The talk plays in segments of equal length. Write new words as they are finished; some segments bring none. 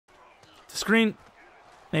Screen.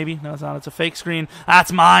 Maybe. No, it's not. It's a fake screen.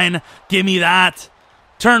 That's mine. Give me that.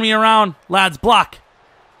 Turn me around. Lads, block.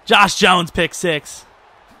 Josh Jones, pick 6.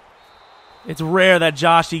 It's rare that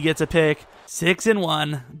Joshy gets a pick.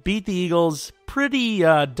 6-1. Beat the Eagles pretty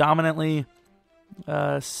dominantly.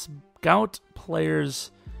 Scout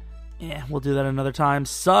players. We'll do that another time.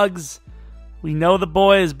 Suggs. We know the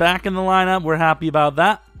boy is back in the lineup. We're happy about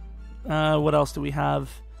that. What else do we have?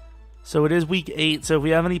 So it is week 8. So if we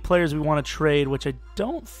have any players we want to trade, which I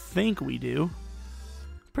don't think we do.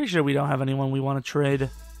 Pretty sure we don't have anyone we want to trade.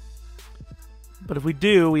 But if we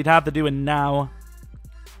do, we'd have to do it now.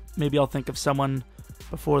 Maybe I'll think of someone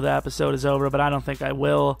before the episode is over, but I don't think I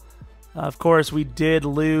will. Of course, we did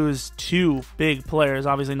lose 2 big players.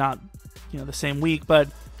 Obviously not, the same week, but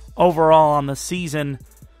overall on the season,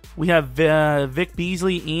 we have Vic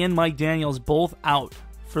Beasley and Mike Daniels both out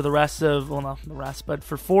for the rest of, well, not the rest, but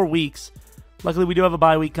for 4 weeks. Luckily, we do have a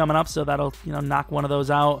bye week coming up, so that'll, knock one of those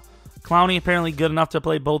out. Clowney apparently good enough to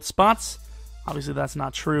play both spots. Obviously, that's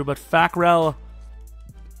not true, but Fackrell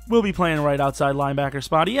will be playing right outside linebacker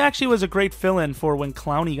spot. He actually was a great fill-in for when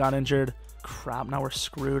Clowney got injured. Crap, now we're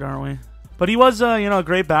screwed, aren't we? But he was, a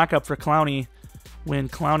great backup for Clowney when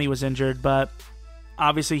Clowney was injured. But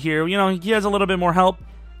obviously here, he has a little bit more help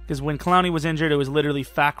because when Clowney was injured, it was literally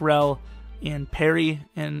Fackrell and Perry,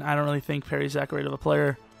 and I don't really think Perry's that great of a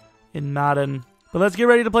player in Madden. But let's get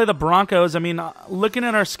ready to play the Broncos. I mean, looking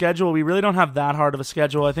at our schedule, we really don't have that hard of a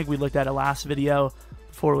schedule. I think we looked at it last video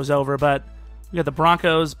before it was over, but we got the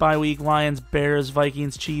Broncos, bye week, Lions, Bears,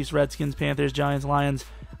 Vikings, Chiefs, Redskins, Panthers, Giants, Lions.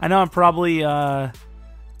 I know I'm probably, kind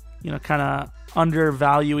of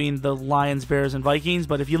undervaluing the Lions, Bears, and Vikings,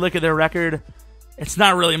 but if you look at their record, it's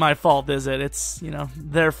not really my fault, is it? It's,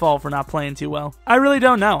 their fault for not playing too well. I really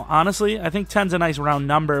don't know, honestly. I think 10's a nice round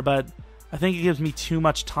number, but I think it gives me too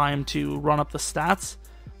much time to run up the stats.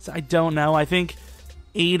 So I don't know. I think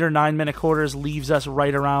 8 or 9 minute quarters leaves us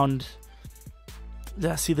right around.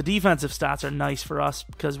 Yeah, see, the defensive stats are nice for us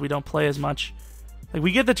because we don't play as much. Like,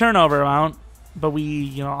 we get the turnover amount, but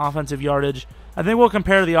we, offensive yardage. I think we'll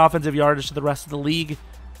compare the offensive yardage to the rest of the league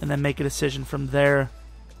and then make a decision from there.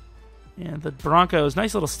 And the Broncos,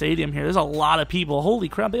 nice little stadium here. There's a lot of people. Holy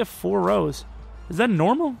crap, they have 4 rows. Is that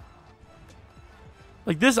normal?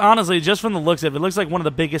 Like, this, honestly, just from the looks of it, looks like one of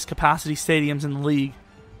the biggest capacity stadiums in the league.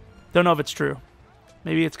 Don't know if it's true.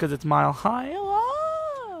 Maybe it's because it's mile high.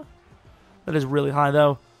 That is really high,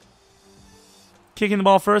 though. Kicking the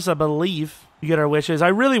ball first, I believe. We get our wishes. I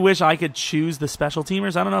really wish I could choose the special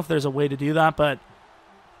teamers. I don't know if there's a way to do that, but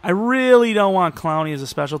I really don't want Clowney as a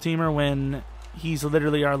special teamer when he's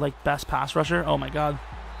literally our, best pass rusher. Oh, my God.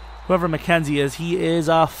 Whoever McKenzie is, he is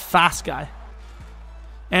a fast guy.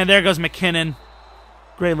 And there goes McKinnon.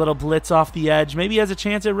 Great little blitz off the edge. Maybe he has a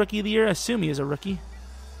chance at Rookie of the Year. I assume he is a rookie.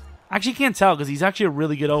 I actually can't tell because he's actually a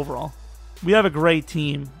really good overall. We have a great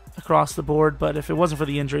team across the board, but if it wasn't for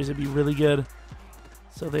the injuries, it'd be really good.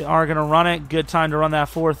 So they are going to run it. Good time to run that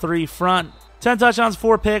 4-3 front. 10 touchdowns,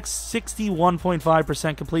 4 picks,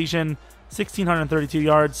 61.5% completion, 1,632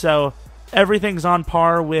 yards. So everything's on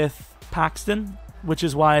par with Paxton, which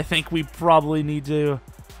is why I think we probably need to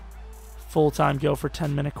full-time go for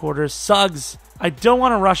 10-minute quarters. Suggs, I don't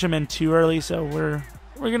want to rush him in too early, so we're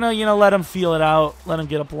going to, let him feel it out. Let him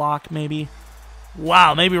get a block, maybe.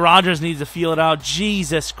 Wow, maybe Rodgers needs to feel it out.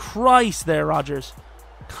 Jesus Christ there, Rodgers.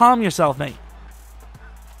 Calm yourself, mate.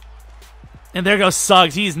 And there goes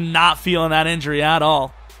Suggs. He's not feeling that injury at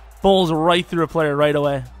all. Bowls right through a player right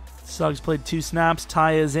away. Suggs played 2 snaps.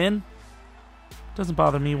 Ty is in. Doesn't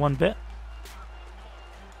bother me one bit.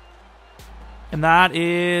 And that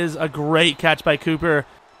is a great catch by Cooper.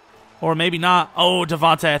 Or maybe not. Oh,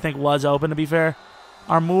 Devontae, I think, was open, to be fair.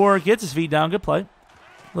 Armour gets his feet down. Good play.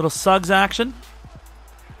 Little Suggs action.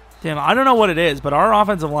 Damn, I don't know what it is, but our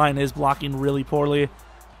offensive line is blocking really poorly.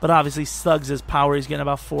 But obviously, Suggs' power, he's getting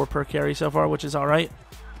about 4 per carry so far, which is all right.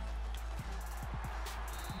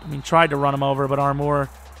 I mean, tried to run him over, but Armour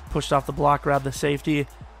pushed off the block, grabbed the safety.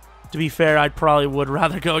 To be fair, I probably would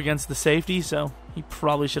rather go against the safety, so he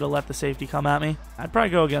probably should have let the safety come at me. I'd probably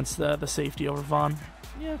go against the safety over Vaughn.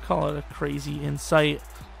 Yeah, call it a crazy insight.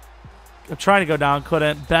 I'm trying to go down,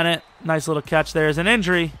 couldn't. Bennett, nice little catch. There's an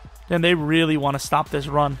injury. Then they really want to stop this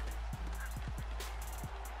run.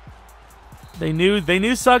 They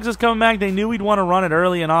knew Suggs was coming back. They knew we'd want to run it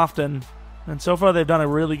early and often. And so far, they've done a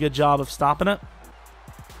really good job of stopping it.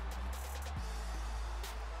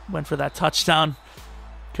 Went for that touchdown.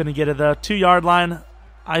 Couldn't get it, though. 2-yard line.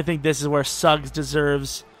 I think this is where Suggs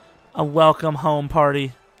deserves a welcome home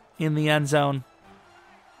party in the end zone.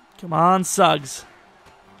 Come on, Suggs.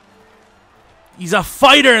 He's a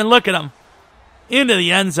fighter, and look at him. Into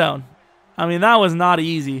the end zone. I mean, that was not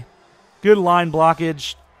easy. Good line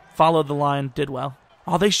blockage. Followed the line. Did well.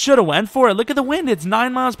 Oh, they should have went for it. Look at the wind. It's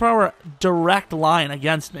 9 miles per hour direct line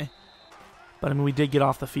against me. But, I mean, we did get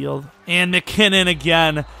off the field. And McKinnon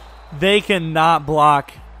again. They cannot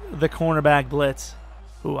block the cornerback blitz.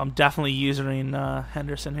 Ooh, I'm definitely using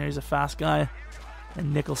Henderson here. He's a fast guy.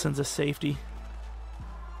 And Nicholson's a safety.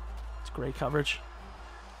 It's great coverage.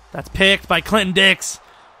 That's picked by Clinton Dix.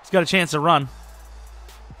 He's got a chance to run.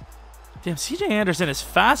 Damn, C.J. Anderson is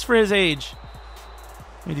fast for his age.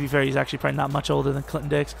 I mean, to be fair, he's actually probably not much older than Clinton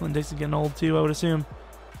Dix. Clinton Dix is getting old too, I would assume.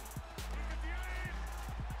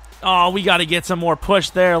 Oh, we got to get some more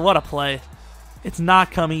push there. What a play. It's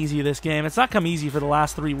not come easy this game. It's not come easy for the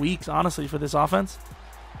last 3 weeks, honestly, for this offense.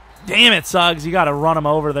 Damn it, Suggs. You got to run him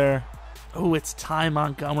over there. Oh, it's Ty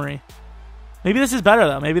Montgomery. Maybe this is better,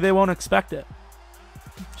 though. Maybe they won't expect it.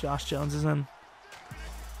 Josh Jones is in.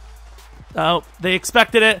 Oh, they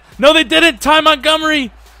expected it. No, they didn't. Ty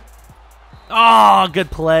Montgomery. Oh,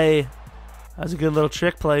 good play. That was a good little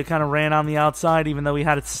trick play. Kind of ran on the outside, even though we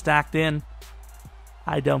had it stacked in.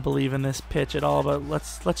 I don't believe in this pitch at all, but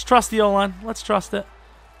let's trust the O-line. Let's trust it.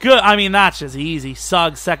 Good. I mean, that's just easy.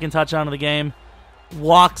 Suggs, second touchdown of the game.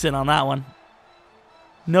 Walks in on that one.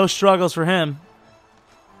 No struggles for him.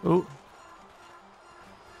 Ooh.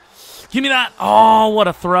 Give me that. Oh, what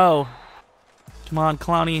a throw. Come on,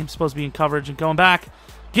 Clowney. I'm supposed to be in coverage and going back.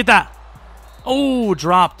 Get that. Oh,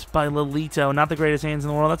 dropped by Lolito. Not the greatest hands in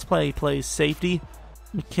the world. Let's play safety.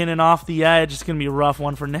 McKinnon off the edge. It's going to be a rough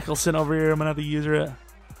one for Nicholson over here. I'm going to have to use it.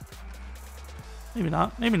 Maybe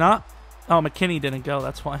not. Maybe not. Oh, McKinney didn't go.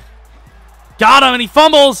 That's why. Got him, and he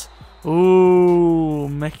fumbles. Ooh,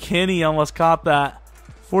 McKinney almost caught that.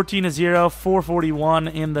 14-0,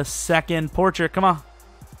 4:41 in the second. Porcher, come on.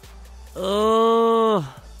 Oh,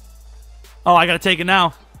 I got to take it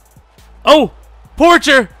now. Oh,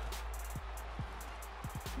 Porcher.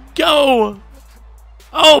 Go.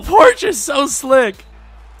 Oh, Porcher's so slick.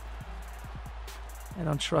 I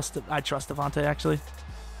don't trust it. I trust Devontae, actually.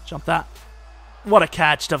 Jump that. What a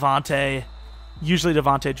catch, Devontae. Usually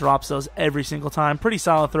Devontae drops those every single time. Pretty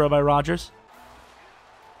solid throw by Rodgers.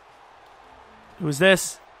 Who's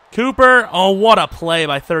this? Cooper. Oh, what a play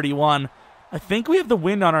by 31. I think we have the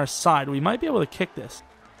wind on our side. We might be able to kick this.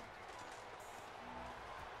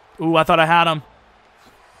 Ooh, I thought I had him.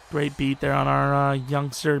 Great beat there on our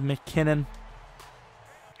youngster McKinnon.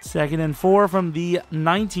 2nd and 4 from the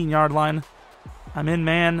 19-yard line. I'm in,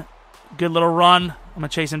 man. Good little run. I'm going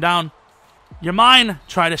to chase him down. You're mine.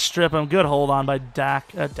 Try to strip him. Good hold on by Dak.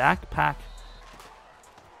 Pack.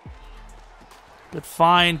 Good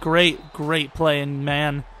find. Great play. And,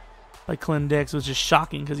 man, by Clinton Dix was just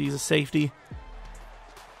shocking because he's a safety.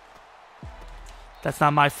 That's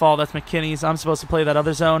not my fault. That's McKinney's. I'm supposed to play that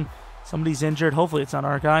other zone. Somebody's injured. Hopefully it's not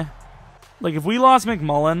our guy. Like, if we lost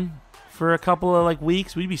McMullen for a couple of, like,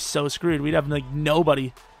 weeks, we'd be so screwed. We'd have, like,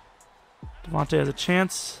 nobody. Devontae has a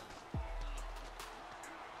chance.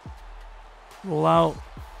 Roll out.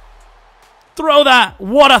 Throw that.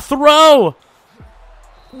 What a throw.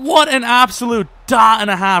 What an absolute dot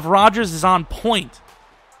and a half. Rodgers is on point.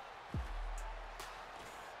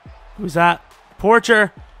 Who's that?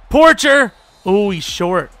 Porcher. Oh, he's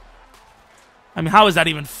short. I mean, how is that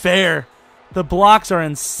even fair? The blocks are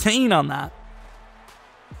insane on that.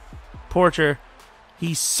 Porcher.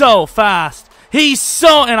 He's so fast.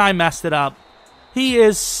 And I messed it up. He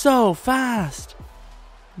is so fast.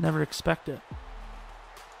 Never expect it.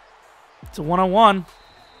 It's a 1-on-1.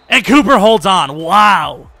 And Cooper holds on.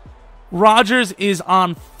 Wow. Rodgers is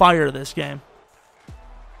on fire this game.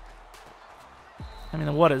 I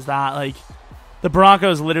mean, what is that? Like, the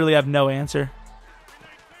Broncos literally have no answer.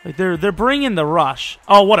 Like, they're bringing the rush.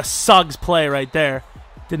 Oh, what a Suggs play right there.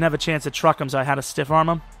 Didn't have a chance to truck him, so I had to stiff arm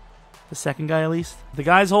him. The second guy, at least. The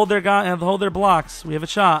guys hold their blocks. We have a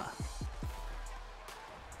shot.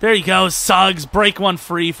 There you go, Suggs. Break one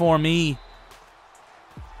free for me.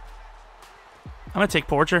 I'm going to take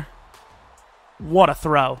Porcher. What a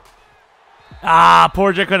throw.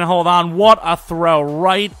 Porcher couldn't hold on. What a throw.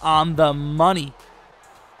 Right on the money.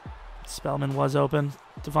 Spellman was open.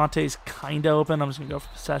 Devontae's kind of open. I'm just going to go for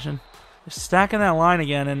possession. They're stacking that line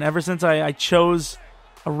again, and ever since I chose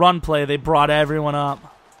a run play, they brought everyone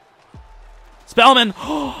up. Spellman.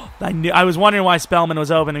 I was wondering why Spellman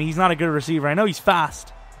was open. I mean, he's not a good receiver. I know he's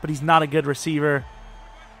fast, but he's not a good receiver.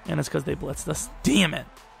 And it's because they blitzed us. Damn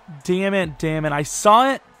it. I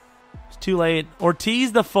saw it. It's too late.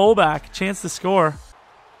 Ortiz, the fullback. Chance to score.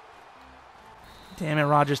 Damn it,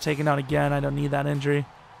 Rodgers taken out again. I don't need that injury.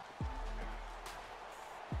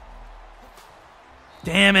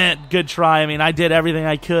 Damn it. Good try. I mean, I did everything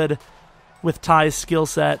I could with Ty's skill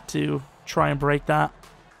set to try and break that.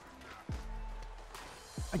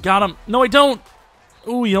 I got him. No, I don't.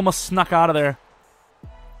 Ooh, he almost snuck out of there.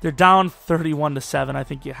 They're down 31-7. I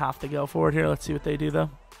think you have to go for it here. Let's see what they do, though.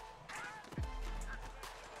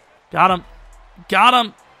 Got him. Got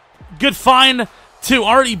him. Good find to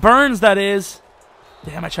Artie Burns, that is.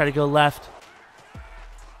 Damn, I tried to go left.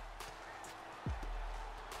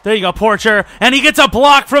 There you go, Porcher. And he gets a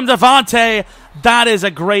block from Devontae. That is a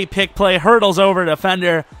great pick play. Hurdles over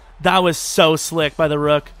defender. That was so slick by the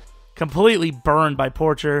Rook. Completely burned by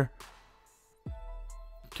Porcher.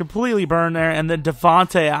 Completely burned there. And then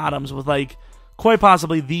Devontae Adams with, like, quite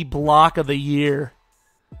possibly the block of the year.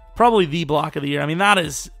 Probably the block of the year. I mean,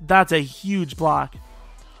 that's a huge block.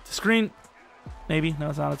 Screen. Maybe. No,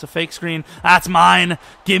 it's not. It's a fake screen. That's mine.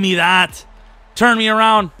 Give me that. Turn me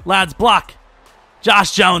around. Lads, block.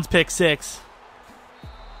 Josh Jones, pick 6.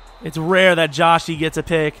 It's rare that Joshy gets a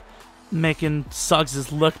pick, making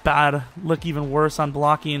Suggs look bad, look even worse on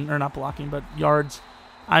blocking, or not blocking, but yards.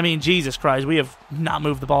 I mean, Jesus Christ, we have not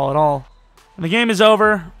moved the ball at all. And the game is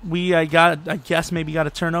over. We, I guess, maybe got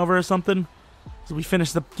a turnover or something. So we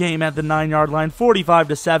finished the game at the 9-yard line,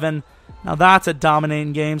 45-7. Now that's a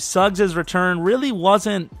dominating game. Suggs' return really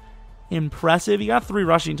wasn't impressive. He got 3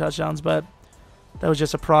 rushing touchdowns, but that was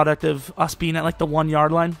just a product of us being at like the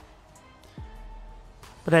 1-yard line.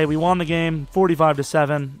 But hey, we won the game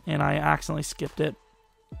 45-7, and I accidentally skipped it.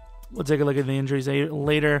 We'll take a look at the injuries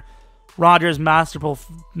later. Rodgers'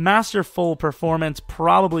 masterful performance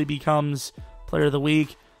probably becomes player of the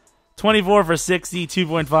week. 24 for 60,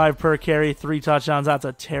 2.5 per carry, 3 touchdowns. That's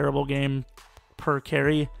a terrible game per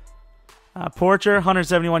carry. Porcher,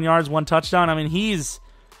 171 yards, 1 touchdown. I mean, he's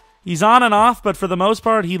on and off, but for the most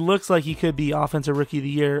part, he looks like he could be Offensive Rookie of the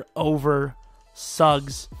Year over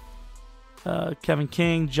Suggs. Kevin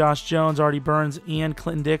King, Josh Jones, Artie Burns, and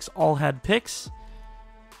Clinton Dix all had picks.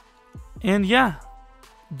 And yeah,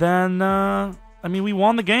 then, I mean, we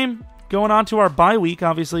won the game. Going on to our bye week,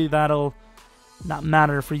 obviously that'll not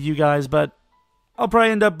matter for you guys, but I'll probably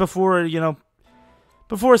end up before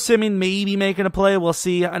simming, maybe making a play. We'll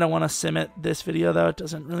see. I don't want to sim it this video, though. It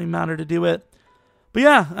doesn't really matter to do it. But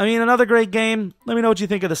yeah, I mean, another great game. Let me know what you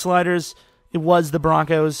think of the sliders. It was the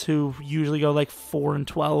Broncos, who usually go like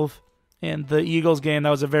 4-12. And the Eagles game,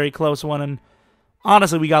 that was a very close one. And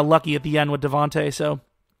honestly, we got lucky at the end with Devontae. So,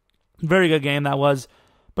 very good game that was.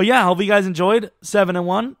 But yeah, hope you guys enjoyed.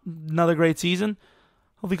 7-1. Another great season.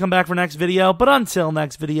 Hope you come back for next video. But until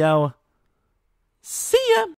next video, see ya.